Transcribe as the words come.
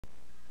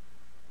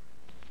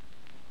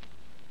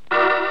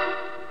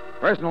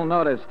Personal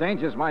notice,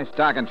 danger's my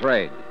stock and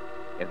trade.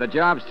 If the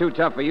job's too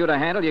tough for you to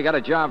handle, you got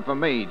a job for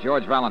me,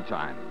 George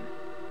Valentine.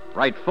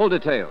 Write full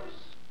details.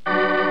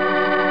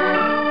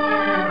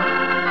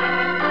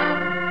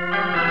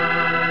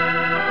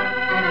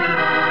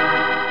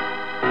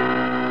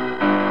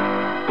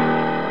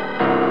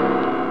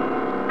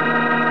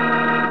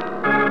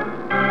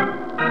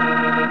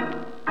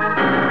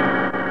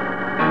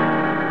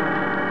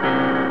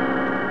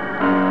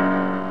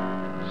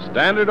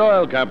 Standard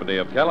Oil Company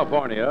of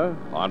California,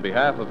 on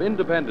behalf of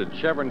independent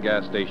Chevron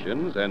gas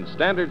stations and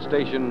standard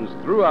stations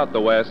throughout the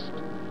West,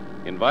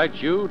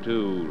 invites you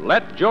to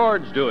Let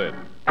George Do It.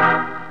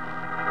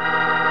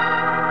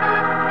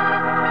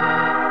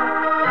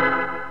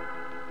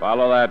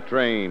 Follow that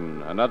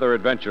train, another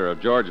adventure of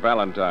George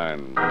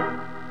Valentine.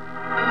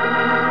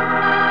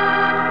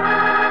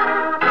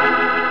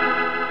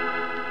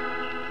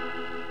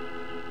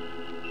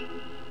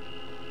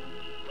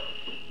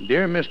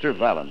 Dear Mr.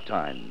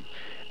 Valentine,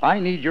 I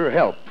need your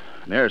help.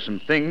 There are some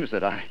things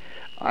that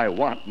I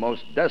want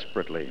most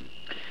desperately.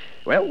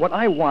 Well, what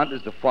I want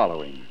is the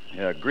following.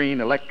 A green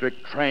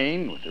electric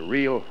train with a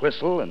real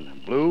whistle and a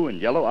blue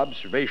and yellow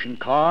observation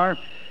car,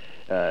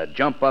 a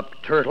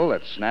jump-up turtle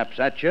that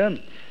snaps at you,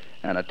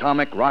 an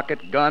atomic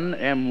rocket gun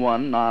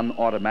M1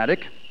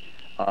 non-automatic,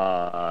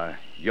 a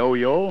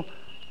yo-yo,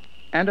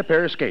 and a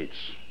pair of skates.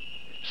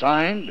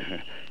 Signed,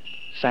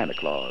 Santa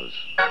Claus.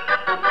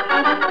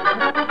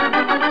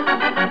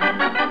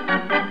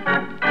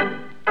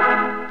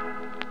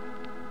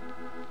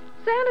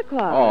 Santa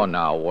Claus. Oh,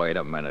 now, wait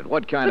a minute.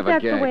 What kind of a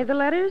But gag? that's the way the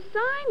letter is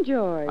signed,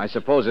 George. I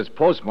suppose it's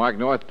postmarked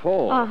North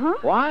Pole. Uh-huh.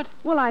 What?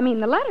 Well, I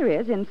mean, the letter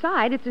is.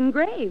 Inside, it's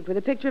engraved with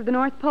a picture of the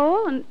North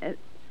Pole and...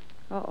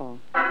 Uh-oh.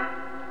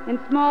 In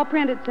small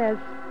print, it says,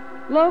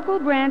 Local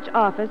Branch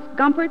Office,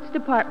 Gumpert's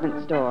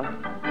Department Store.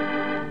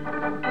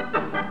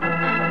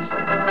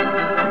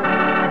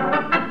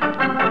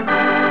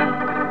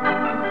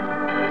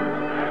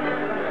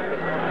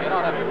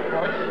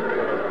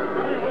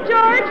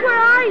 George, where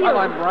are you? Well,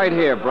 I'm right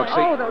here, Brooksy.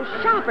 Oh, those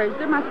shoppers.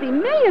 There must be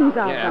millions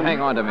of Yeah, them. hang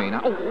on to me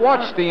now. Oh,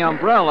 watch the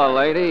umbrella,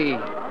 lady.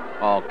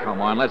 Oh,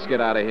 come on. Let's get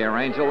out of here,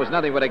 Angel. It was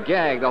nothing but a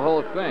gag, the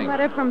whole thing.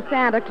 Letter from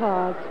Santa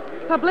Claus.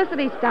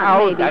 Publicity stunt,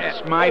 Oh, maybe.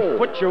 that's my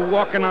foot you're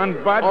walking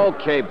on, Bud.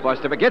 Okay,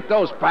 Buster, but get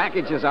those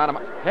packages out of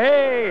my...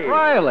 Hey!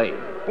 Riley!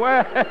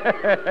 Well,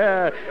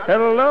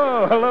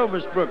 hello,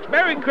 Miss Brooks.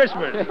 Merry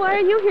Christmas. Why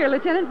are you here,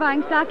 Lieutenant,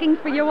 buying stockings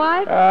for your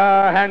wife?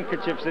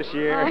 Handkerchiefs this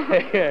year.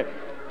 Oh.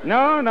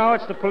 No,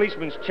 it's the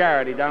policeman's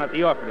charity down at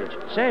the orphanage.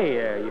 Say,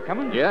 you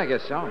coming? Yeah, I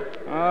guess so.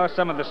 Oh,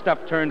 some of the stuff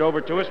turned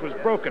over to us was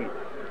broken.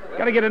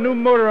 Got to get a new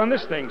motor on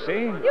this thing,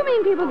 see? You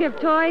mean people give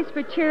toys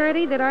for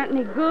charity that aren't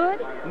any good?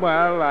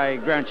 Well, I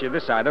grant you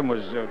this item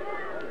was,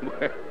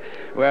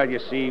 well, you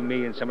see,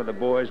 me and some of the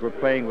boys were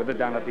playing with it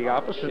down at the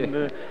office, and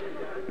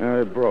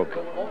it broke.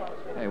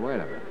 Hey, wait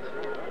a minute.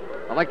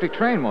 Electric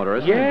train motor,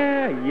 isn't it?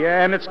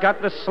 Yeah, and it's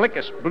got the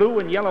slickest blue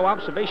and yellow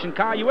observation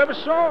car you ever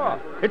saw.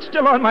 It's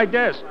still on my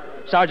desk.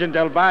 Sergeant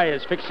Del Valle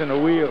is fixing the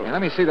wheel. Hey,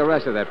 let me see the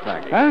rest of that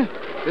package. Huh?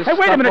 This Hey, wait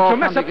a stuff minute, all you'll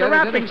mess come up the together,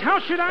 did wrappings. it? How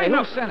should I Hey,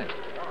 know? who sent it?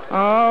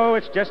 Oh,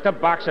 it's just a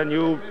box of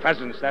new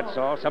presents, that's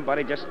all.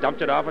 Somebody just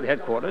dumped it off at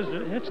headquarters.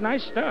 It's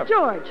nice stuff.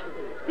 George,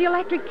 the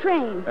electric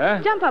train.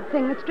 Huh? Jump-up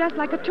thing that's dressed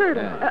like a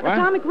turtle. Yeah. What?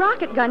 Atomic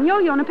rocket gun,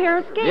 yo-yo, and a pair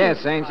of skates.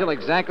 Yes, Angel,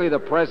 exactly the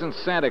present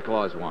Santa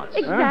Claus wants.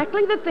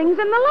 Exactly the things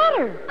in the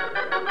letter.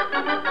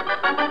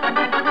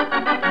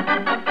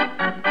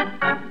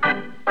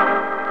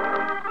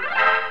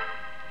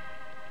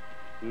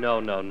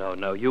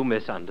 No. You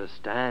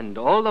misunderstand.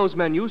 All those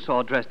men you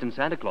saw dressed in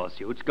Santa Claus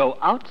suits go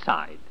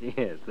outside.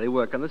 Yes, they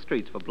work on the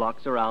streets for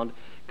blocks around,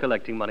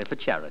 collecting money for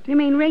charity. You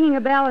mean ringing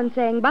a bell and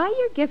saying, buy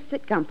your gifts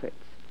at Comforts?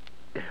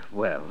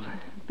 Well,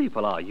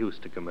 people are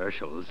used to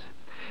commercials.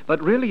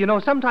 But really,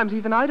 sometimes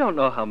even I don't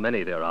know how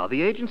many there are.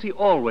 The agency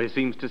always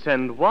seems to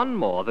send one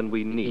more than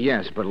we need.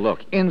 Yes, but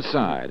look,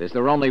 inside. Is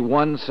there only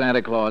one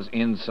Santa Claus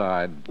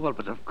inside? Well,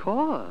 but of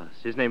course.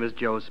 His name is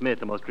Joe Smith,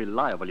 the most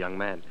reliable young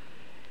man.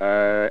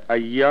 A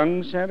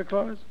young Santa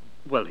Claus?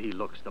 Well, he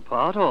looks the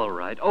part, all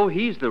right. Oh,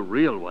 he's the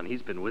real one.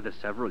 He's been with us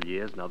several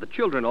years now. The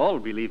children all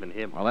believe in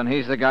him. Well, then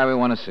he's the guy we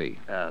want to see.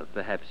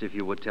 Perhaps if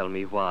you would tell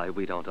me why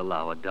we don't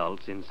allow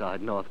adults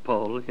inside North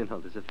Pole.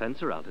 There's a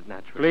fence around it,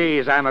 naturally.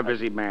 Please, I'm a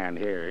busy man.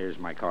 Here's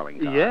my calling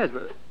card. Yes,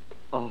 but...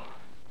 Oh,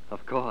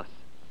 of course,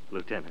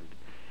 Lieutenant.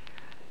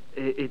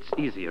 It's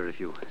easier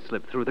if you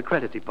slip through the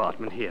credit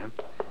department here.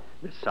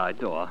 This side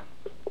door.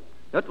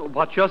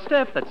 Watch your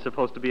step. That's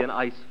supposed to be an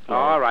ice floor.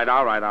 All right.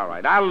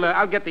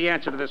 I'll get the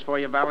answer to this for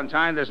you,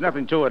 Valentine. There's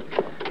nothing to it.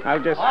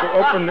 I'll just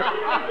open the...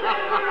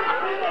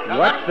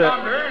 What the...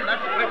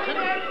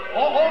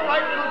 All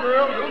right, little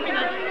girl. You'll be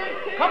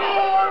next. Come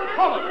on,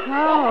 follow.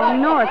 Oh,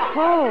 North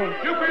Pole.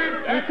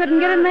 We couldn't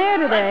get in there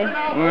today.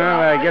 Well,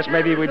 I guess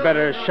maybe we'd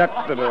better shut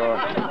the door.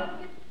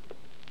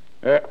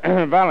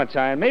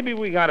 Valentine, maybe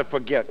we got to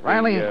forget.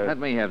 Riley, let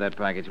me have that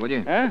package, will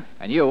you? Huh?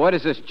 And you, where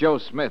does this Joe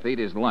Smith eat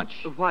his lunch?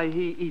 Why,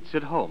 he eats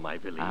at home, I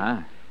believe.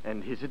 Uh-huh.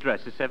 And his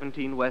address is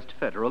 17 West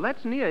Federal.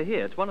 That's near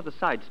here. It's one of the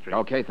side streets.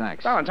 Okay,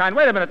 thanks. Valentine,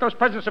 wait a minute. Those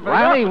presents are for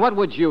Riley, the... what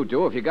would you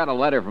do if you got a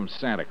letter from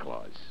Santa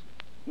Claus?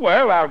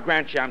 Well, I'll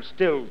grant you I'm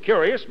still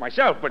curious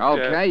myself, but...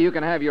 Okay, you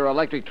can have your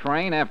electric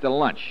train after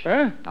lunch.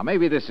 Huh? Now,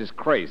 maybe this is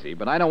crazy,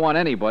 but I don't want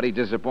anybody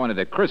disappointed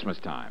at Christmas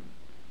time.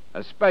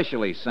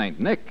 Especially St.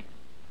 Nick.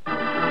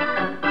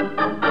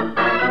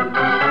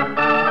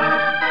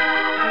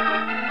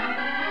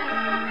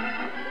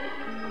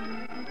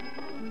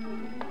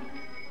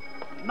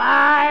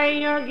 Buy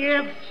your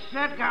gifts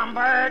at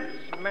Gumbert's.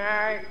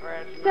 Merry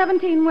Christmas.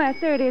 17 West.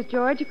 There it is,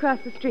 George, across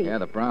the street. Yeah,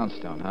 the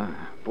brownstone, huh?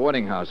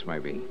 Boarding house,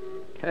 maybe.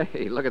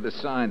 Hey, look at the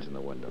signs in the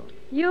window.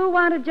 You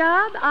want a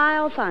job?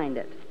 I'll find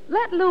it.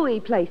 Let Louis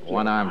place you.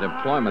 One-armed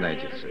employment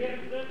agency.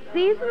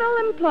 Seasonal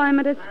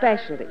employment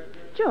especially.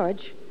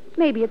 George,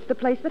 maybe it's the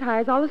place that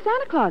hires all the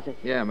Santa Clauses.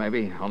 Yeah,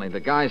 maybe. Only the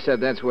guy said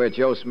that's where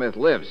Joe Smith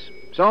lives.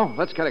 So,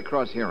 let's cut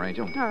across here,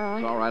 Angel. All right.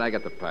 It's all right. I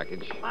got the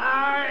package.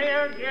 Buy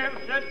your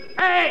gifts at...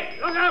 Hey,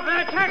 look out for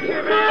that taxi,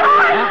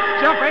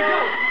 man. Jump,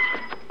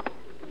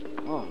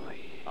 Angel.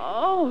 Holy.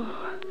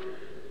 Oh.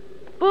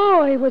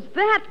 Boy, was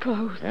that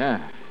close.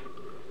 Yeah.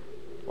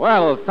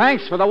 Well,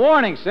 thanks for the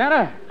warning,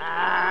 Santa.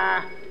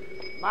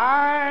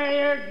 Buy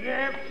your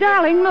gifts.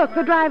 Darling, look,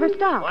 the driver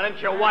stopped. Why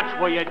don't you watch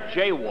where you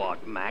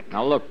jaywalk, Mac?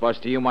 Now, look,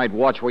 Buster, you might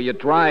watch where you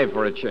drive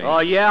for a change. Oh,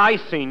 yeah, I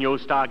seen you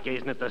start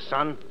gazing at the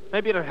sun.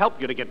 Maybe it'll help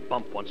you to get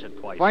bumped once or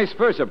twice. Vice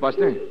versa,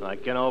 Buster. I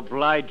can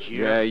oblige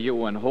you. Yeah,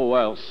 you and who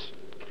else?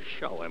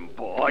 Show him,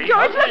 boy.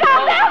 George, look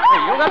out now! Hey,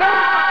 you got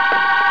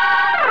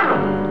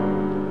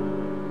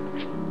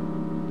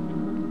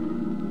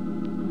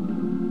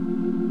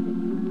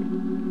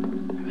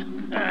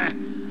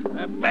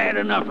Bad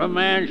enough a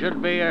man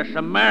should be a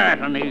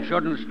Samaritan. He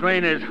shouldn't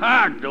strain his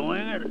heart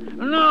doing it.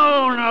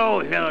 No,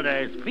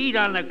 Hilda. His feet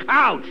on the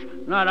couch,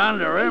 not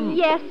under him.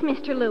 Yes,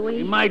 Mr. Louis.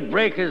 He might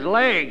break his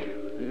leg.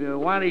 You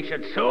want he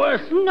should sue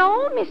us?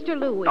 No, Mr.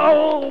 Louis.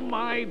 Oh,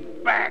 my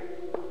back.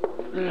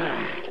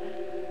 Yeah,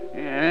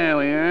 there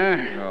we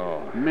are.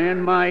 Oh.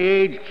 Men my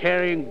age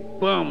carrying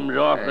bums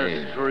off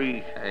Hey. the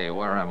street. Hey,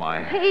 where am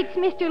I? It's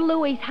Mr.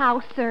 Louis'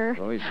 house, sir.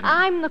 Louis' house?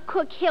 I'm the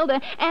cook, Hilda,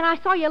 and I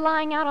saw you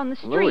lying out on the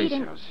street. Louis'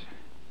 and... house.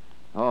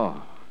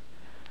 Oh.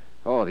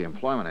 Oh, the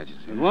employment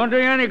agency. It won't do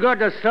you any good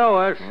to sue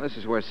us. Well, this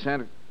is where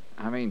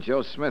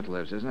Joe Smith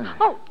lives, isn't it?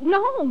 Oh,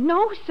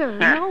 no, sir,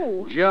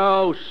 no.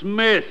 Joe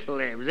Smith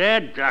lives.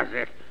 That does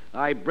it.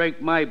 I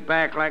break my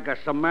back like a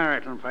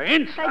Samaritan for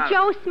insults.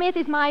 Joe Smith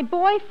is my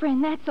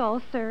boyfriend, that's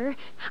all, sir.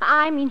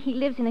 I mean, he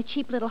lives in a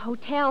cheap little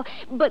hotel,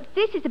 but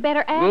this is a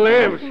better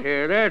address. Lives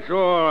here. That's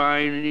all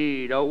I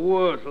need. A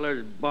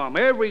worthless bum.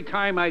 Every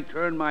time I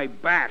turn my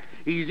back,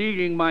 he's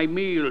eating my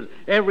meals.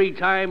 Every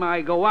time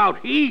I go out,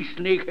 he's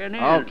sneaking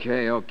in.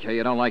 Okay.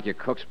 You don't like your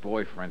cook's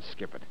boyfriend.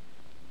 Skip it.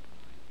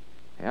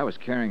 Hey, I was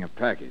carrying a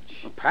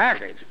package. A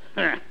package?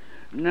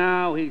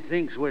 Now he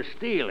thinks we're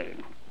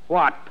stealing.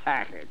 What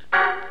package?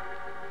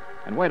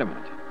 And wait a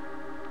minute.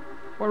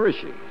 Where is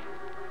she?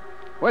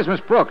 Where's Miss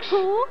Brooks?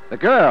 Who? The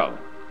girl.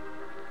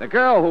 The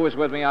girl who was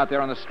with me out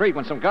there on the street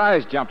when some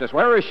guys jumped us.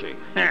 Where is she?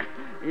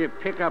 You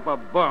pick up a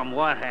bum,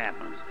 what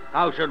happens?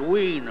 How should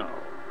we know?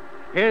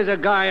 Here's a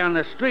guy on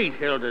the street,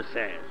 Hilda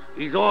says.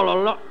 He's all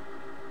alone.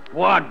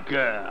 What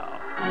girl?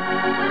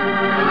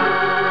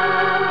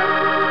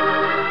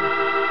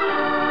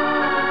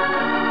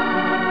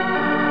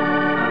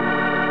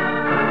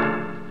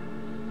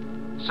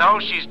 So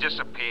she's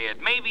disappeared,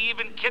 maybe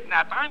even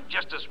kidnapped. I'm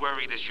just as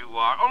worried as you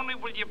are. Only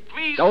will you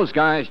please... Those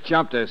guys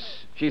jumped us.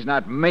 She's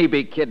not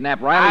maybe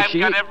kidnapped,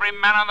 Riley. I've got every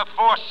man on the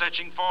force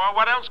searching for her.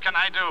 What else can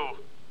I do?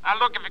 Now,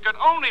 look, if you could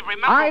only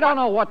remember... I don't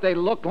know what they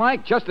look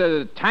like. Just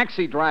a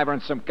taxi driver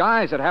and some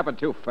guys that happened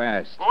too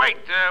fast. Wait,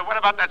 what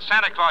about that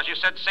Santa Claus you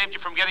said saved you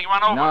from getting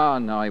run over?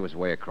 No, he was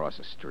way across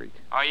the street.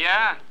 Oh,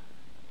 yeah?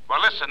 Well,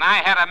 listen,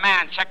 I had a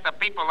man check the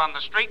people on the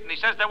street, and he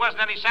says there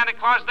wasn't any Santa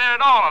Claus there at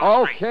all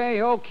on the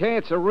street. Okay,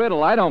 it's a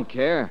riddle. I don't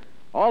care.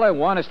 All I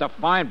want is to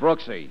find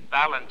Brooksy.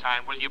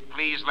 Valentine, will you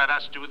please let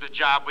us do the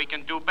job we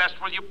can do best?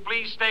 Will you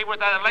please stay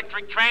with that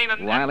electric train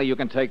and... Riley, you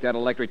can take that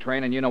electric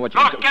train, and you know what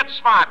you Look, do. get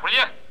smart, will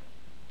you?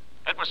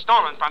 It was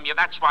stolen from you.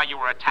 That's why you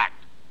were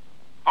attacked.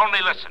 Only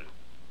listen.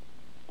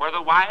 Were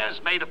the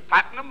wires made of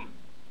platinum?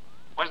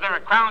 Was there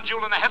a crown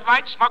jewel in the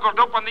headlights smuggled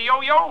dope on the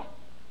yo-yo?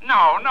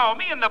 No.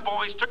 Me and the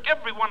boys took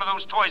every one of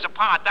those toys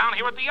apart down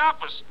here at the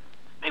office.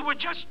 They were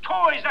just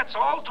toys, that's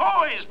all.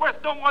 Toys worth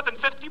no more than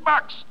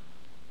 $50.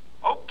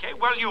 Okay,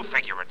 well, you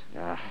figure it.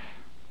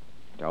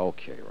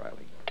 Okay,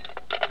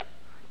 Riley.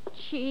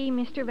 Gee,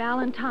 Mr.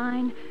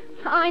 Valentine,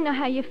 I know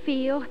how you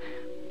feel.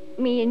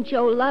 Me and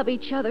Joe love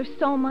each other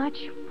so much,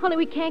 only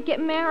we can't get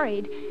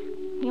married.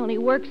 He only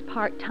works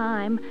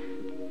part-time,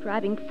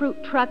 driving fruit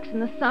trucks in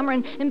the summer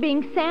and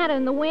being Santa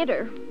in the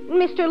winter.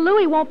 Mr.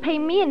 Louis won't pay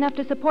me enough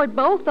to support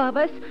both of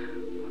us.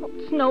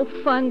 It's no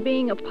fun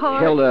being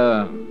apart.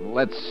 Hilda,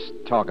 let's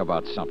talk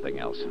about something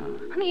else,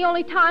 huh? The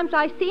only times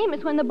I see him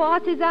is when the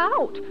boss is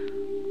out.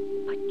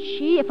 But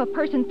gee, if a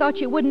person thought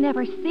you would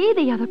never see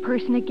the other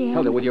person again.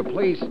 Hilda, will you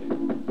please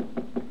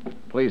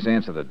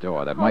answer the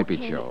door? That might be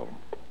Okay. Joe.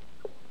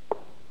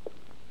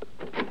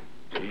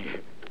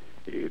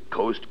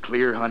 Coast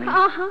clear, honey?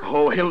 Uh-huh.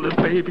 Oh, Hilda,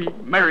 baby,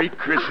 Merry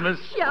Christmas.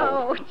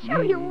 Show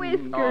your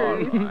whiskers.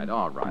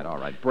 All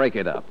right. Break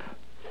it up.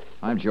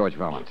 I'm George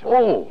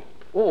Valentine.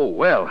 Oh,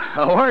 well,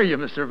 how are you,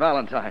 Mr.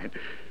 Valentine?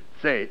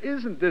 Say,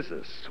 isn't this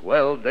a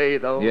swell day,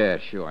 though? Yeah,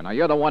 sure. Now,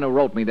 you're the one who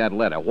wrote me that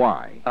letter.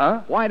 Why?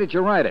 Huh? Why did you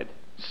write it?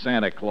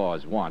 Santa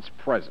Claus wants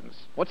presents.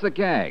 What's the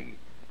gag?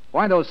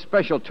 Why those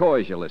special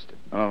toys you listed?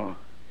 Oh,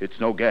 it's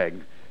no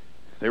gag.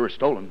 They were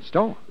stolen.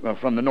 Stolen?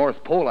 From the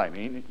North Pole, I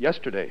mean,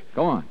 yesterday.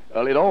 Go on.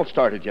 Well, it all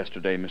started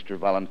yesterday, Mr.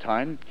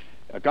 Valentine.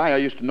 A guy I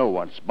used to know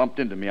once bumped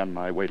into me on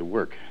my way to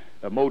work.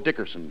 Mo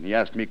Dickerson. He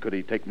asked me could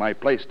he take my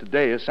place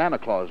today as Santa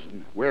Claus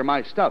and wear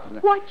my stuff.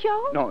 What,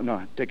 Joe?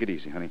 No, take it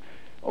easy, honey.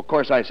 Of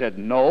course, I said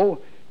no.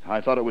 I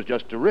thought it was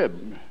just a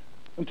rib.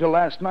 Until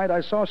last night,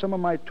 I saw some of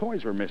my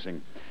toys were missing.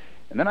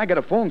 And then I got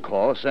a phone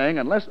call saying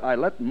unless I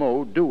let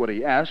Mo do what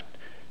he asked,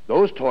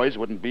 those toys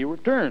wouldn't be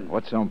returned.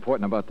 What's so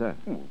important about that?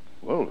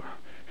 Well,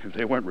 if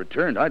they weren't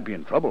returned, I'd be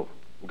in trouble.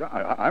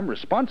 I'm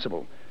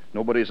responsible.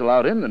 Nobody's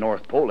allowed in the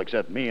North Pole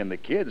except me and the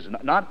kids.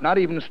 Not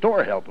even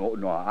store help. Oh,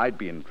 no, I'd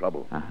be in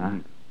trouble. Uh-huh.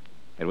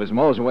 It was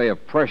Mo's way of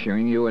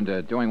pressuring you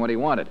into doing what he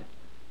wanted.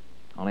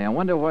 Only I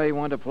wonder why he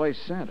wanted to play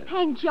Santa.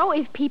 And, Joe,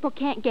 if people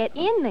can't get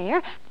in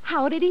there,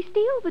 how did he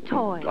steal the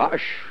toys?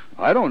 Gosh,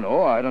 I don't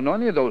know. I don't know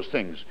any of those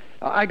things.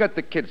 I got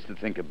the kids to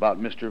think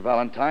about, Mr.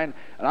 Valentine,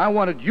 and I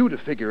wanted you to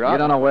figure out... You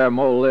don't know where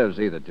Mo lives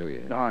either, do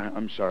you? No,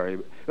 I'm sorry.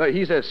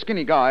 He's a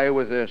skinny guy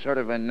with a sort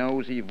of a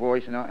nosy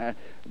voice,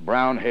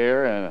 brown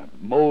hair and a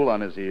mole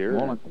on his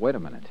ear. Wait a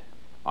minute.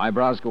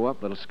 Eyebrows go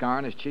up, little scar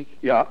on his cheek?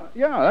 Yeah,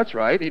 that's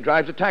right. He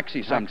drives a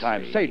taxi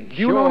sometimes. Say, do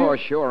you know him?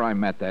 Sure, I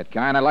met that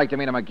guy, and I'd like to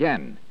meet him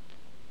again.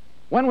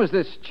 When was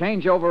this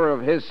changeover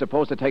of his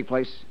supposed to take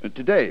place?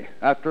 Today,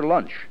 after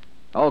lunch.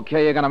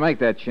 Okay, you're going to make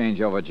that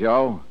changeover,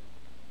 Joe.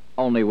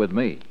 Only with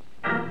me.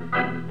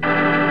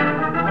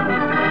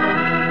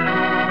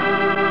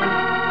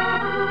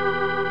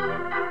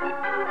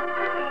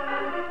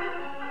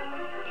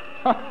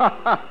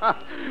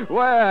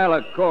 Well,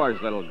 of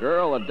course, little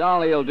girl. The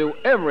dolly will do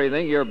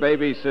everything your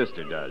baby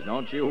sister does.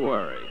 Don't you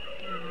worry.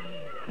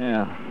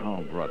 Yeah.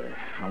 Oh, brother.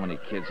 How many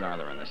kids are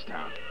there in this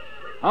town?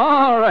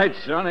 All right,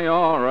 Sonny.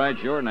 All right.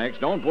 You're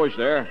next. Don't push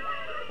there.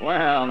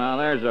 Well, now,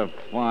 there's a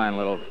fine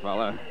little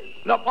fella.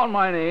 Up on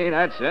my knee.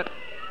 That's it.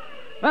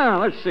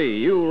 Now, let's see.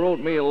 You wrote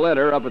me a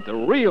letter up at the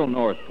real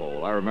North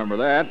Pole. I remember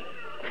that.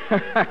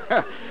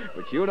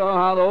 But you know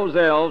how those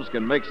elves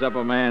can mix up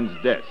a man's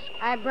desk.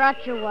 I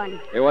brought you one.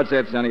 Hey, what's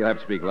that, Sonny? You'll have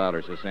to speak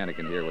louder so Santa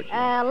can hear what you...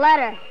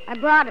 Letter. I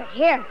brought it.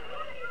 Here.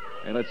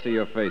 Hey, let's see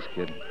your face,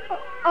 kid.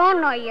 Oh,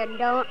 no, you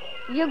don't.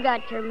 You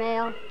got your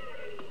mail.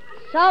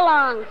 So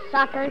long,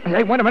 sucker.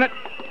 Hey, wait a minute.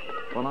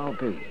 Well, I'll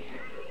be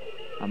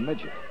a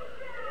midget.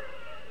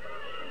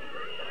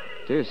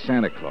 Dear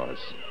Santa Claus,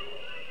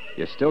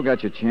 you still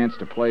got your chance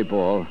to play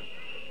ball,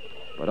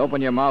 but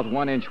open your mouth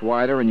 1 inch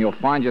wider and you'll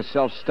find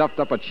yourself stuffed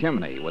up a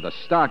chimney with a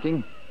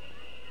stocking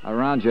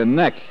around your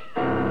neck.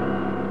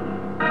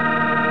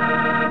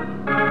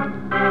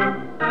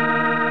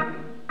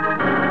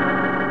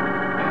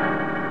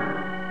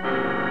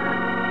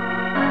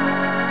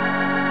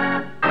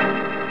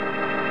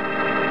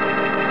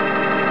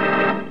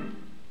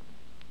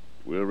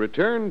 We'll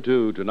return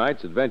to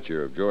tonight's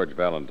adventure of George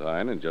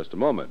Valentine in just a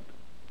moment.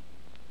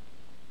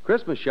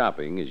 Christmas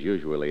shopping is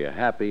usually a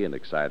happy and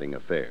exciting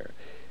affair.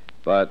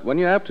 But when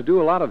you have to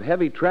do a lot of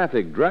heavy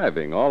traffic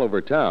driving all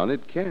over town,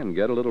 it can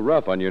get a little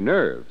rough on your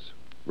nerves.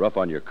 Rough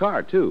on your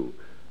car, too.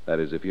 That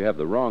is, if you have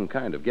the wrong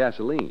kind of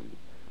gasoline.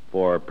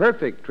 For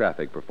perfect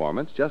traffic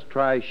performance, just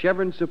try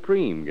Chevron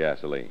Supreme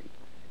gasoline.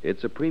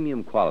 It's a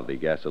premium quality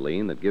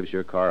gasoline that gives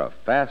your car a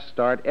fast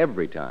start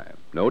every time.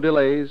 No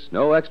delays,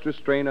 no extra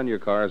strain on your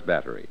car's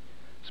battery.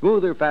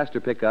 Smoother, faster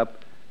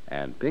pickup,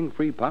 and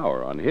ping-free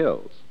power on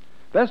hills.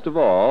 Best of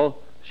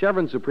all,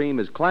 Chevron Supreme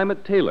is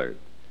climate-tailored.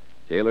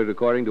 Tailored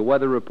according to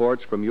weather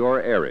reports from your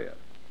area.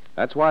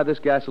 That's why this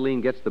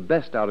gasoline gets the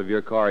best out of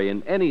your car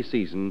in any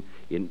season,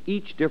 in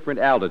each different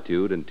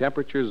altitude and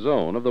temperature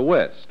zone of the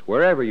West,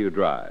 wherever you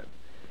drive.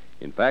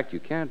 In fact, you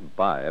can't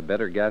buy a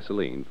better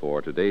gasoline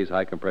for today's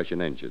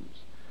high-compression engines.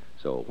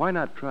 So why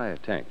not try a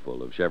tank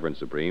full of Chevron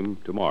Supreme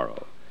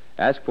tomorrow?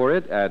 Ask for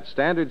it at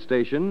standard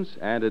stations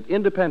and at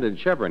independent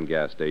Chevron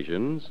gas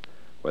stations,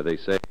 where they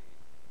say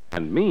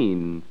and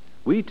mean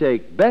we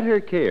take better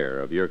care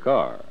of your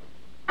car.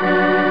 And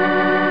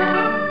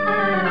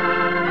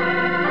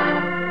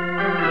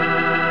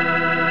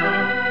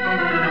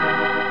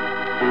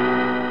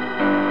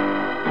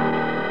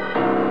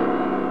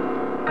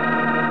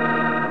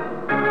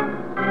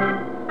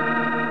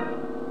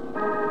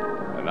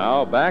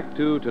now back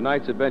to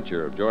tonight's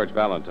adventure of George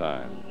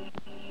Valentine.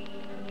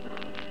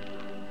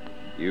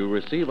 You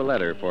receive a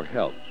letter for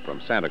help from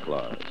Santa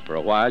Claus. For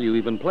a while, you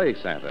even play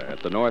Santa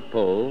at the North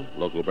Pole,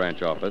 local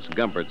branch office,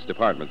 Gumpert's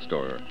department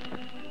store.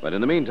 But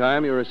in the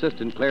meantime, your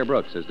assistant, Claire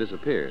Brooks, has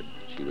disappeared.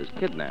 She was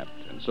kidnapped,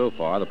 and so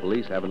far, the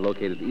police haven't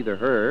located either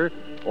her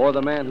or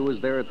the man who was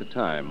there at the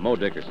time, Mo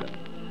Dickerson.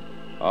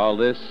 All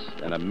this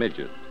and a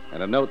midget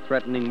and a note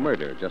threatening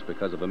murder just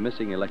because of a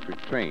missing electric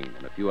train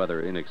and a few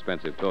other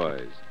inexpensive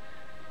toys.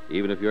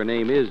 Even if your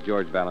name is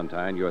George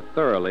Valentine, you're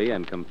thoroughly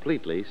and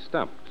completely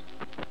stumped.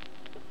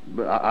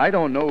 But I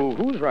don't know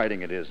whose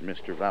writing it is,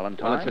 Mr.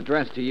 Valentine. Well, it's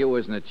addressed to you,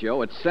 isn't it,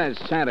 Joe? It says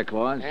Santa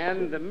Claus.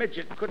 And the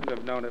midget couldn't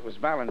have known it was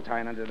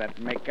Valentine under that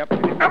makeup.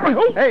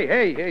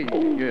 Hey,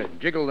 you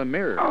jiggle the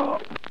mirror.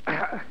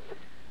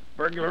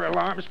 Burglar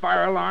alarms,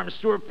 fire alarms,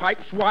 sewer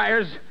pipes,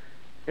 wires.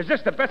 Is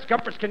this the best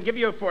comforts can give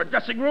you for a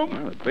dressing room?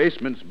 Well, the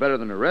basement's better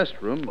than a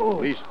restroom. Oh.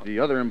 At least the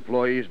other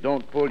employees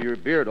don't pull your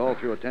beard all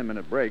through a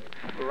 10-minute break.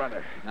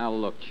 Brother. Now,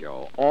 look,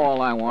 Joe, all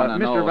I want to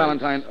know Mr. is...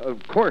 Valentine,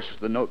 of course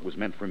the note was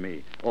meant for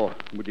me. Oh,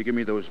 would you give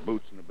me those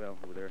boots and the bell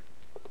over there?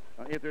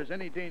 If there's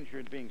any danger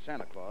in being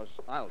Santa Claus,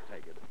 I'll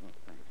take it. Oh,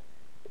 thanks.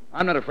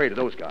 I'm not afraid of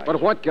those guys.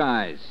 But what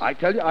guys? I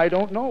tell you, I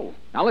don't know.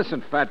 Now,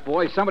 listen, fat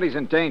boy, somebody's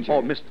in danger.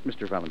 Oh,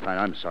 Mr. Valentine,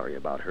 I'm sorry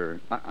about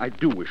her. I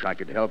do wish I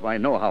could help. I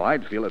know how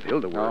I'd feel if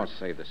Hilda were... Oh,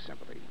 save the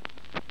sympathy.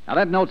 Now,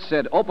 that note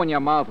said, open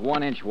your mouth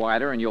 1 inch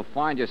wider and you'll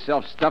find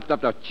yourself stuffed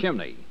up the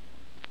chimney.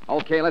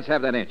 Okay, let's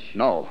have that inch.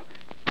 No.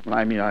 Well,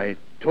 I mean, I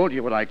told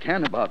you what I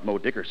can about Mo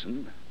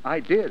Dickerson. I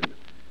did.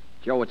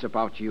 Joe, it's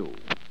about you.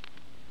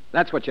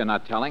 That's what you're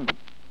not telling.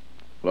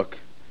 Look,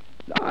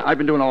 I've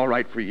been doing all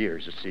right for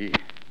years, you see.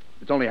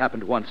 It's only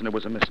happened once, and it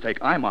was a mistake.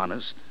 I'm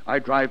honest. I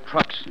drive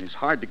trucks, and it's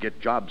hard to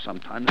get jobs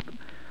sometimes. But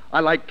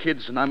I like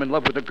kids, and I'm in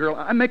love with a girl.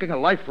 I'm making a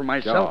life for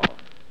myself.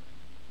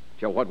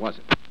 Joe, what was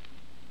it?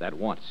 That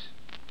once.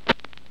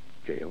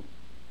 Jail.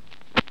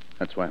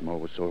 That's why I'm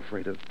always so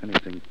afraid of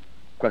anything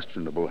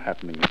questionable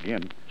happening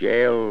again.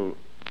 Jail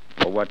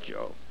for what,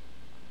 Joe?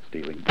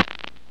 Stealing.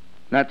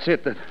 That's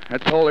it.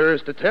 That's all there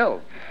is to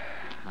tell.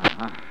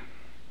 Uh-huh.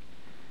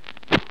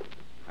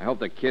 I hope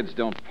the kids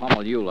don't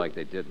pummel you like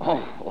they did me.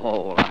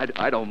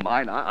 I don't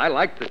mind. I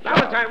like the job.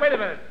 Valentine, wait a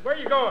minute. Where are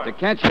you going? To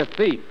catch a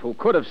thief who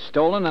could have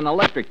stolen an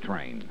electric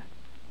train.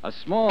 A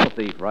small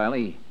thief,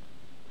 Riley.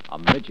 A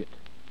midget.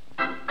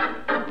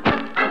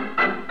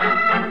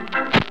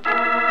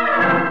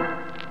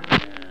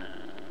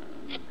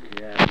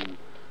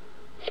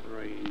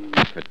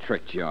 For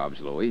trick jobs,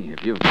 Louie.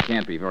 If you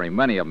can't be very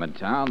many of them in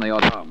town, they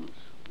ought to...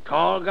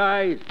 Tall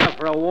guy, stuff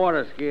for a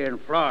water ski in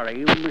Florida.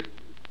 You must...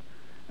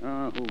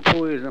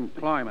 who is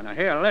employment? Now,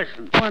 here,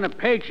 listen. I want a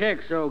paycheck,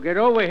 so get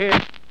over here.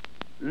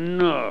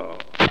 No.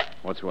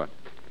 What's what?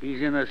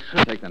 He's in a...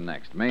 Take the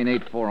next. Main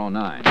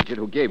 8409. Midget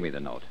who gave me the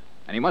note.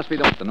 And he must be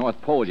at the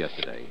North Pole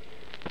yesterday.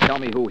 Tell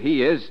me who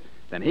he is,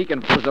 then he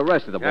can fooze the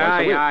rest of the boys.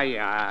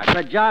 Yeah. It's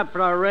a job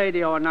for a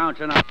radio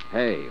announcer now.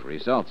 Hey,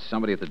 results.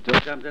 Somebody at the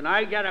door. Something.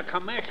 I get a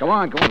commission. Go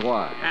on,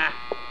 what?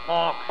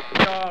 Hawks.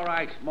 You're all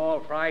right,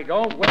 small fry.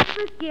 Don't worry.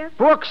 Who's gift?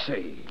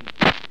 Brooksy.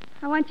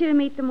 I want you to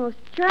meet the most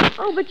charming...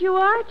 Oh, but you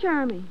are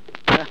charming.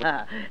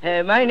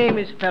 My name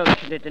is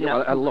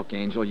Felton. Look,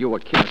 Angel, you were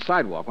kid on the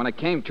sidewalk. When I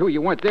came to,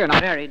 you weren't there. Now...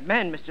 Married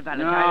man, Mr.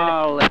 Valentine.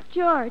 No.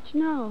 George,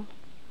 no.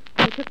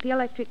 I took the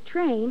electric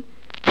train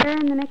there,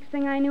 and the next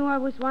thing I knew, I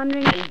was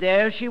wondering... And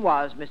there she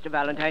was, Mr.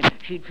 Valentine.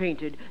 She'd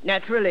fainted.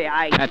 Naturally.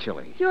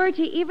 George,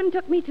 he even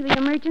took me to the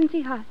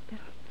emergency hospital.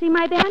 See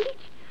my bandage?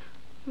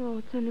 Oh,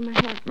 it's under my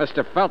hat.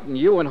 Mr. Felton,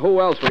 you and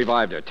who else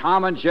revived her?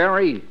 Tom and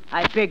Jerry?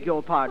 I beg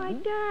your pardon. My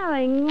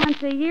darling,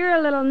 once a year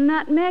a little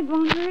nutmeg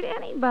won't hurt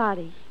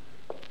anybody.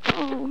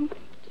 Oh,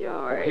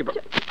 George. Hey,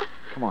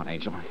 come on,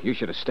 Angel. You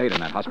should have stayed in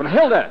that hospital.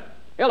 Hilda,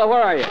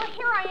 where are you? Oh,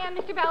 here I am,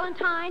 Mr.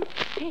 Valentine.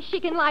 She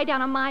can lie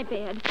down on my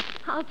bed.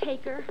 I'll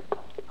take her.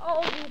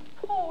 Oh, you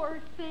poor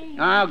thing.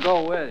 I'll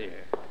go with you.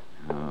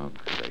 Oh,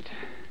 great.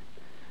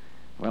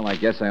 Well, I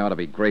guess I ought to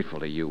be grateful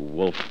to you,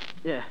 Wolf.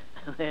 Yeah.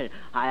 Well,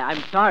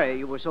 I'm sorry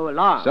you were so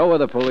alarmed. So were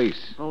the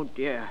police. Oh,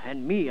 dear.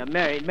 And me, a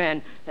married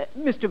man.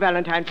 Mr.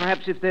 Valentine,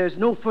 perhaps if there's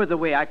no further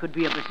way I could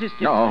be of assistance...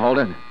 No, hold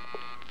it.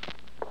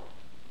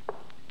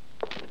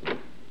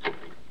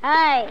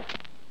 Hey,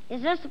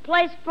 is this the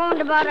place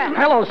phoned about a...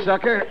 Hello,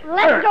 sucker.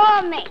 Let go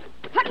of me.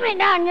 Put me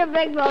down, you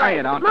big boy.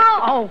 I don't. Mo!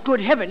 Oh, good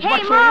heavens. Hey,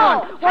 What's Mo! going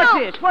on? What's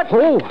this?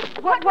 Who?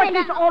 What's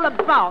this all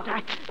about?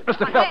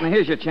 Mr. Felton,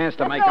 here's your chance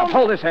to make up.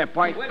 Hold this half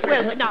pint. Well,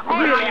 now,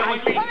 really,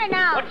 Put me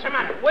down. What's the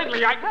matter?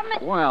 Wiggly, I...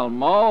 Put me... Well,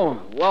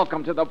 Mo,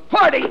 welcome to the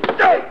party.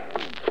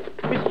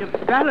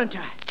 Mr.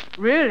 Valentine,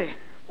 really?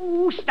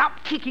 Oh,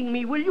 stop kicking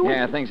me, will you?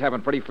 Yeah, things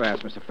happen pretty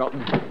fast, Mr.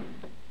 Felton.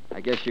 I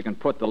guess you can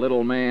put the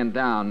little man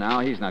down now.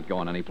 He's not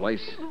going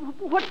anyplace.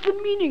 What's the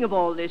meaning of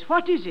all this?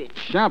 What is it?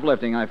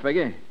 Shoplifting, I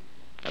figure.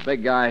 The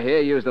big guy here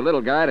used the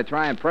little guy to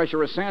try and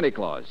pressure a Santa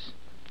Claus.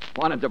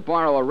 Wanted to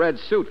borrow a red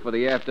suit for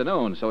the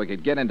afternoon so he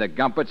could get into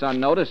Gumpert's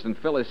unnoticed and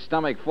fill his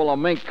stomach full of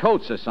mink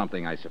coats or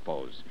something, I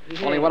suppose.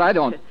 Yes. Only what I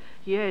don't...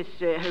 Yes,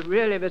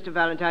 really, Mr.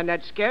 Valentine,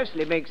 that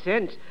scarcely makes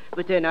sense.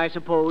 But then I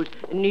suppose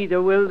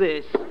neither will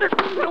this.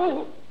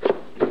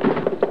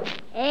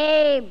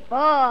 Hey,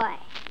 boy.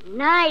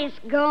 Nice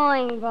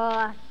going,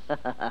 boss.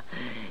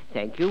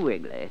 Thank you,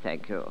 Wiggly.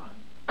 Thank you.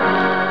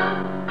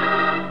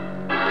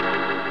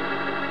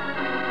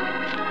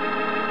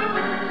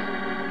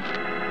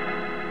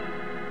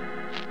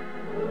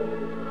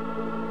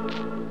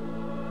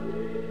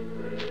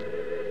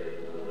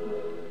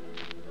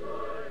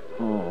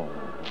 Oh,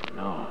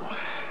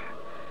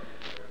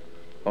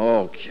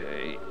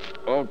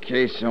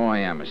 Okay, so I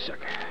am a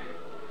sucker.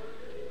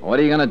 What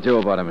are you going to do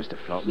about it, Mr.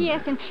 Felton?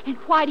 Yes, and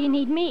why do you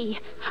need me?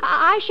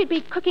 I should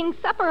be cooking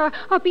supper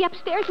or be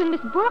upstairs with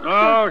Miss Brooks.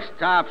 Oh,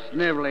 stop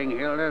sniveling,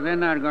 Hilda. They're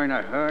not going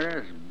to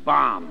hurt us.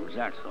 Bombs,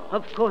 that's all.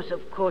 Of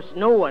course,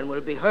 no one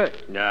will be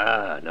hurt.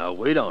 No,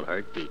 we don't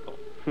hurt people.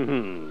 Ha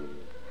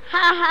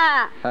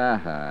ha.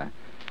 Ha.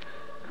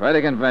 Quite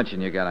a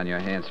convention you got on your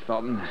hands,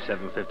 Felton.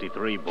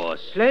 7:53, boss.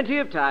 Plenty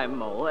of time,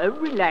 Mo.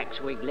 Relax,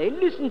 Wiggly.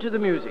 Listen to the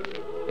music.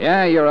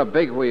 Yeah, you're a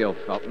big wheel,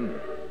 Felton.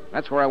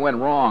 That's where I went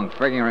wrong,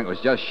 figuring it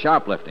was just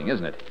shoplifting,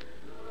 isn't it?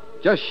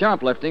 Just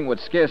shoplifting would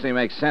scarcely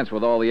make sense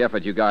with all the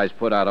effort you guys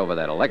put out over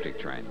that electric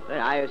train.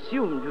 Well, I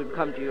assumed you'd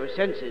come to your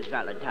senses,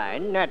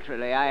 Valentine.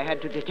 Naturally, I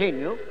had to detain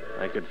you.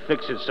 I could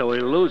fix it so he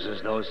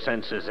loses those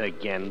senses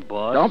again,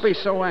 boss. Don't be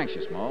so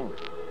anxious, Mo.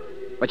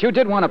 But you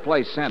did want to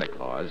play Santa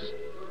Claus.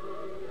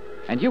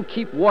 And you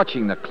keep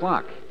watching the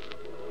clock.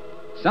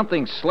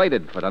 Something's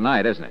slated for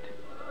tonight, isn't it?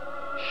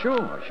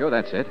 Sure,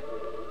 that's it.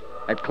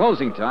 At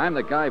closing time,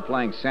 the guy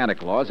playing Santa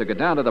Claus would go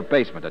down to the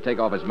basement to take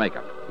off his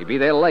makeup. He'd be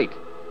there late.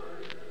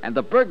 And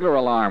the burglar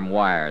alarm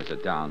wires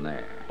are down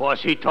there.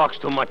 Boss, he talks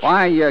too much.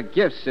 Why, your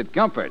gifts at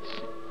Gumpert's.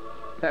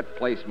 That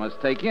place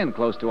must take in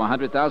close to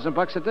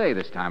 $100,000 a day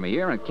this time of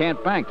year and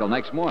can't bank till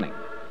next morning.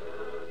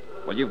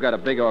 Well, you've got a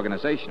big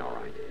organization, all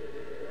right.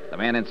 The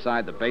man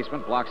inside the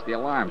basement blocks the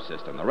alarm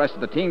system. The rest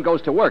of the team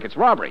goes to work. It's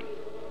robbery.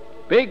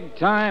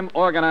 Big-time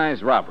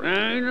organized robbery.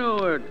 I know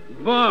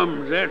it.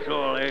 Bums, that's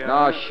all they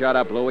are. Oh, shut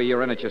up, Louie.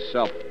 You're in it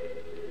yourself.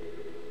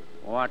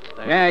 What's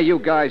that? Yeah, you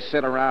guys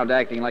sit around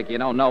acting like you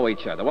don't know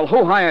each other. Well,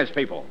 who hires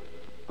people?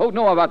 Who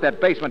knew about that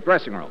basement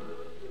dressing room?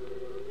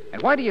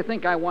 And why do you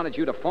think I wanted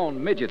you to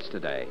phone midgets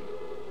today?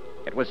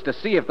 It was to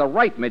see if the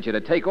right midget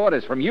would take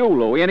orders from you,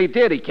 Louie, and he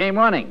did. He came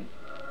running.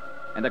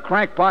 And the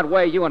crackpot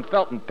way you and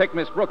Felton picked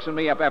Miss Brooks and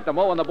me up after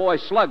Mo and the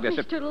boys slugged us.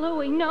 Mr.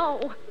 Louie,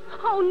 no.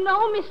 Oh,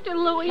 no, Mr.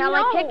 Louie, Shall no.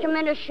 I kick him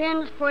in the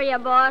shins for you,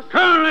 boss?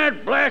 Turn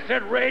that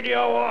blasted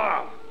radio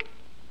off.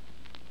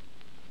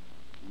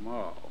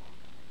 Mo,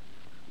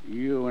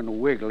 you and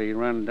Wiggly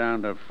run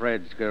down to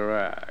Fred's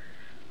garage.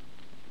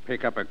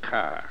 Pick up a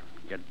car.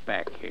 Get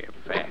back here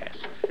fast.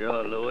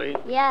 Sure, Louie.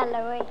 Yeah,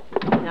 Louie.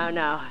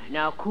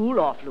 Now, cool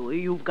off,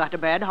 Louie. You've got a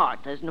bad heart.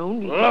 There's no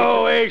need.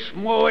 Louie,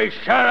 Smooey,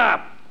 shut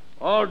up.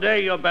 All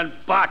day you've been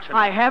botching.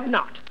 I have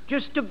not.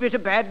 Just a bit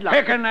of bad luck.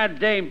 Picking that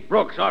Dame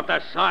Brooks off the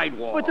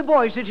sidewalk. But the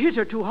boys had hit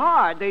her too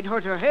hard. They'd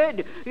hurt her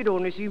head. It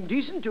only seemed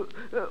decent to...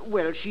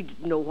 well, she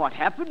didn't know what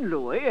happened,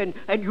 Louie,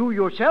 and you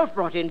yourself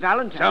brought in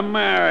Valentine.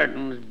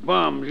 Samaritans,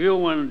 bums,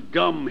 you and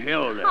dumb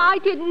Hilda. I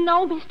didn't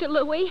know, Mr.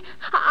 Louie.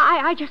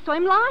 I just saw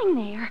him lying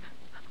there.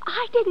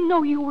 I didn't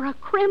know you were a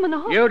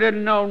criminal. You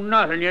didn't know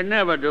nothing. You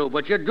never do,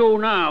 but you do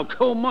now.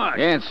 Too much.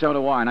 Yeah, and so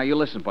do I. Now, you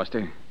listen,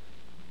 Buster.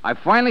 I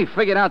finally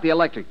figured out the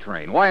electric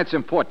train, why it's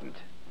important.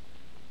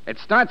 It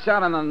starts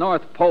out on the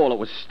North Pole. It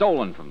was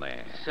stolen from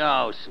there.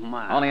 So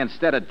smart. Only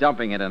instead of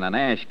dumping it in an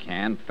ash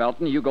can,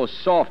 Felton, you go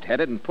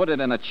soft-headed and put it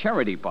in a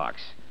charity box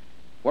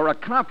where a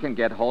cop can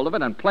get hold of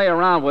it and play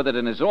around with it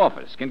in his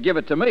office, can give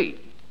it to me.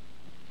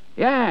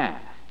 Yeah,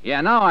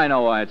 now I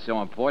know why it's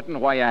so important,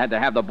 why you had to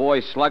have the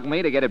boys slug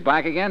me to get it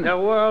back again. The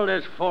world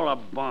is full of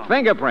bums.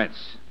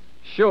 Fingerprints.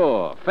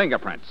 Sure,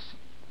 fingerprints.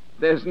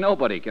 There's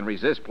nobody can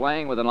resist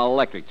playing with an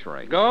electric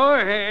train. Go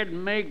ahead,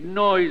 make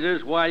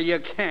noises while you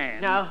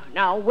can.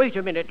 Now, wait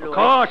a minute, Louie. Of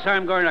course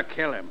I'm going to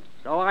kill him.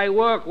 So I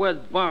work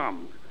with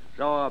bums.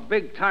 So a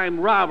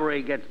big-time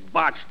robbery gets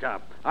botched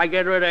up. I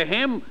get rid of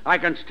him, I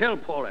can still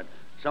pull it.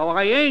 So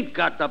I ain't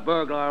got the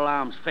burglar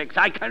alarms fixed.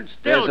 I can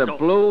still There's a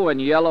blue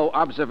and yellow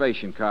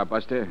observation car,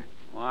 Buster.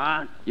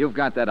 What? You've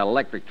got that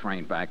electric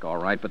train back,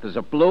 all right, but there's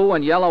a blue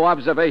and yellow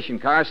observation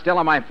car still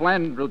on my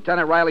friend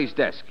Lieutenant Riley's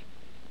desk.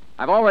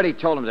 I've already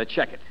told him to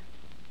check it.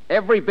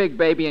 Every big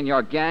baby in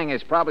your gang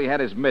has probably had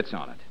his mitts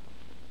on it.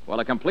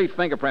 Well, a complete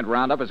fingerprint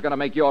roundup is going to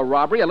make your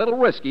robbery a little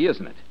risky,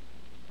 isn't it?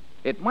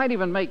 It might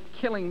even make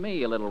killing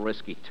me a little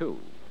risky, too.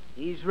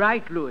 He's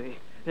right, Louie.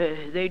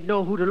 They'd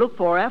know who to look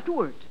for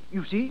afterwards.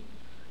 You see?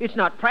 It's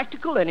not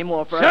practical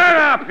anymore for us. Shut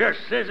up, you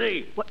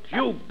sissy! What?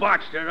 You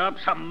botched it up,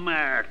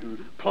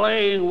 Samaritan.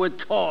 Playing with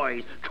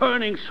toys,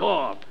 turning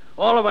soft.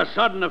 All of a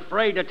sudden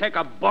afraid to take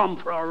a bum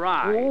for a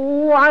ride.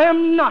 Oh, I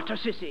am not a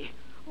sissy.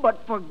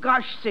 But for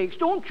gosh sakes,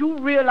 don't you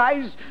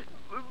realize...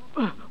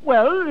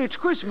 well, it's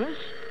Christmas.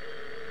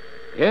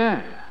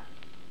 Yeah,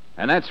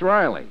 and that's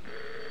Riley.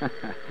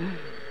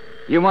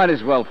 You might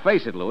as well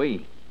face it,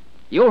 Louie.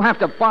 You'll have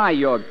to buy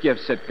your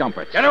gifts at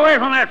Gumpert's. Get away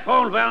from that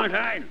phone,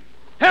 Valentine.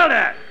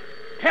 Hilda!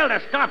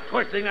 Hilda, stop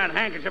twisting that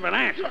handkerchief and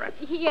answer it.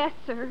 Yes,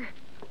 sir.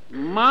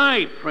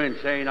 My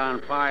prints ain't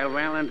on file,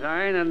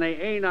 Valentine, and they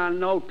ain't on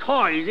no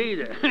toys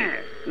either.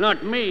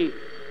 Not me.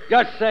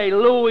 Just say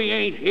Louie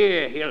ain't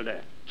here,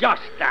 Hilda.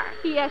 Just that.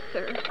 Yes,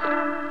 sir.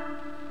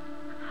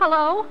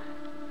 Hello?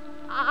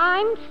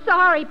 I'm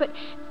sorry, but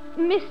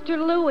Mr.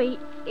 Louie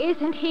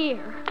isn't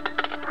here.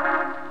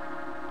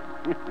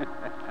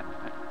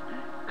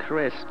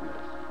 Christmas.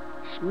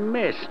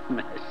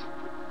 Schmissmas.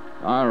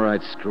 All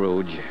right,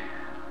 Scrooge.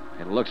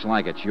 It looks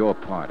like it's your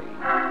party.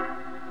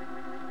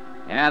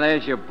 Yeah,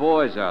 there's your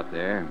boys out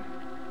there.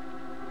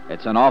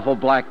 It's an awful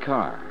black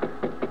car.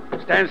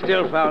 Stand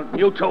still, Fountain.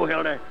 You too,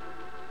 Hilda.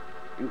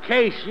 In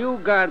case you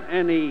got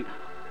any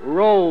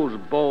Rose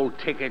Bowl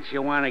tickets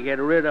you want to get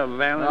rid of,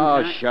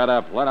 Valentine. Oh, shut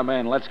up. Let 'em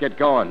in. Let's get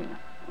going.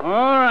 All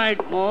right,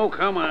 Mo,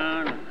 come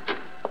on.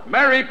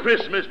 Merry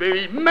Christmas,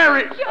 baby.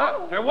 Merry...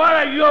 What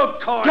are you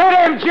talking?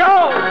 Get him,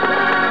 Joe!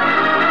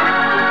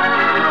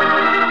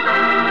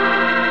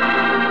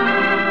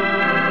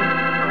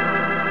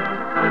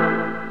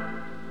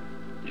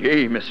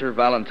 Gee, Mr.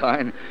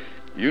 Valentine,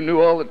 you knew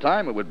all the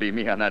time it would be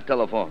me on that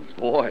telephone.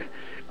 Boy,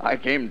 I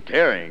came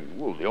tearing.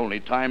 Well, the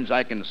only times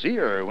I can see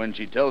her are when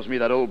she tells me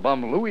that old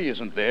bum Louie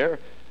isn't there.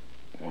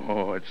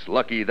 Oh, it's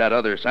lucky that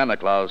other Santa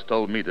Claus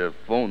told me to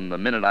phone the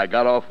minute I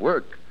got off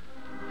work.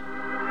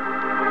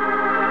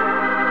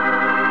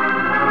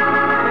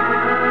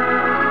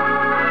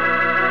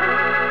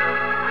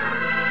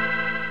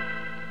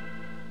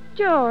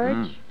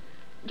 George.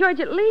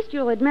 George, at least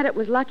you'll admit it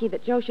was lucky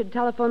that Joe should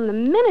telephone the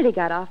minute he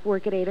got off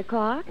work at 8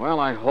 o'clock. Well,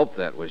 I hope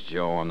that was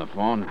Joe on the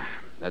phone.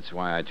 That's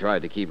why I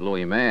tried to keep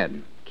Louie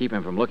mad. Keep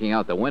him from looking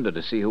out the window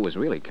to see who was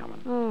really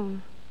coming. Oh.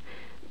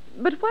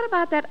 But what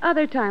about that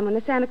other time when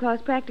the Santa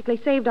Claus practically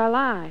saved our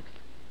lives?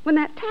 When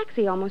that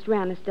taxi almost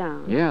ran us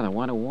down. Yeah, the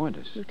one who warned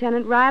us.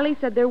 Lieutenant Riley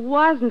said there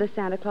wasn't a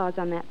Santa Claus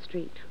on that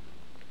street.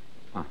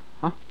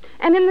 Huh?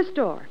 And in the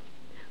store,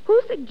 who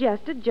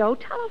suggested Joe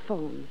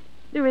telephone?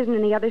 There isn't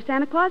any other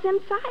Santa Claus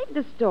inside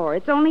the store.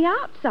 It's only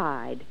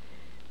outside.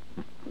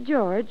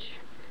 George,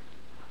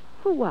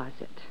 who was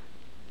it?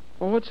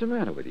 Well, what's the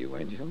matter with you,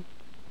 Angel?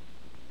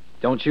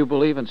 Don't you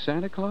believe in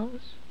Santa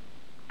Claus?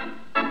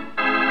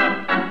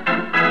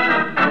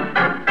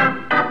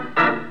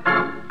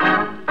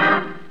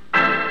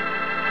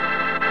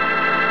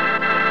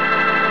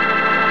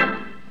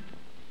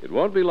 It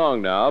won't be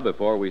long now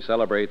before we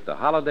celebrate the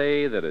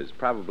holiday that is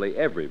probably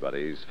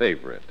everybody's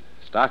favorite.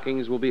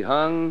 Stockings will be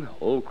hung,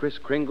 old Kris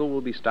Kringle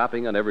will be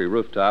stopping on every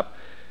rooftop,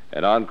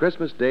 and on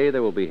Christmas Day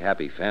there will be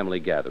happy family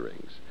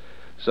gatherings.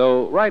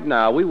 So right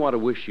now we want to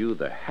wish you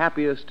the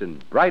happiest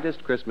and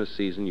brightest Christmas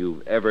season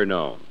you've ever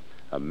known.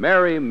 A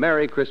Merry,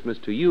 Merry Christmas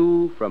to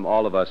you from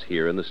all of us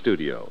here in the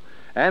studio,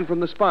 and from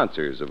the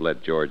sponsors of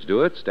Let George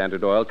Do It,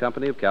 Standard Oil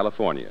Company of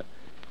California.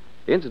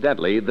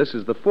 Incidentally, this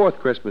is the 4th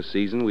Christmas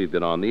season we've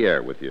been on the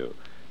air with you.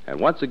 And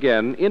once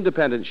again,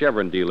 independent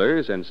Chevron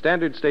dealers and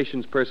Standard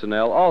Stations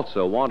personnel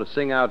also want to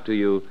sing out to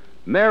you,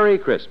 Merry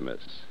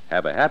Christmas.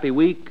 Have a happy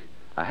week,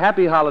 a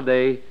happy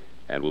holiday,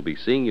 and we'll be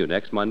seeing you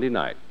next Monday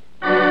night.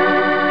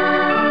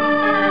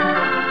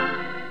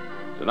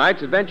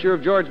 Tonight's adventure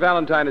of George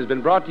Valentine has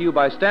been brought to you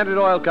by Standard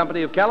Oil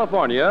Company of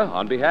California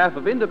on behalf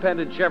of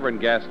independent Chevron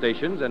gas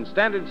stations and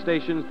Standard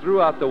stations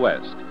throughout the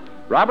West.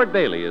 Robert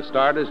Bailey is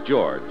starred as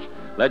George.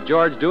 Let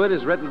George Do It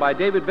is written by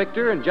David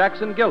Victor and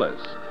Jackson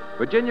Gillis.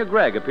 Virginia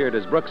Gregg appeared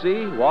as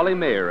Brooksy, Wally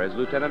Mayer as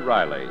Lieutenant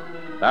Riley.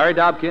 Larry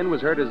Dobkin was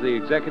heard as the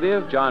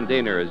executive, John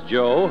Daner as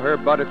Joe,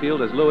 Herb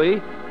Butterfield as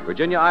Louie,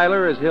 Virginia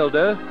Eiler as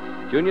Hilda,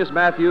 Junius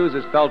Matthews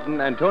as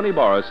Felton, and Tony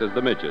Boris as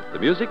the Midget. The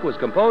music was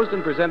composed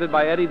and presented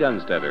by Eddie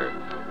Dunstetter.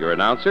 Your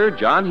announcer,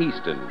 John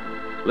Heaston.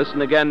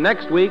 Listen again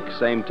next week,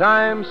 same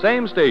time,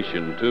 same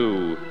station,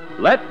 to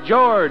Let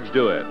George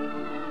Do It.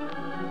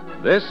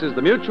 This is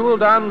the Mutual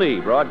Don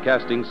Lee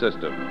Broadcasting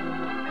System.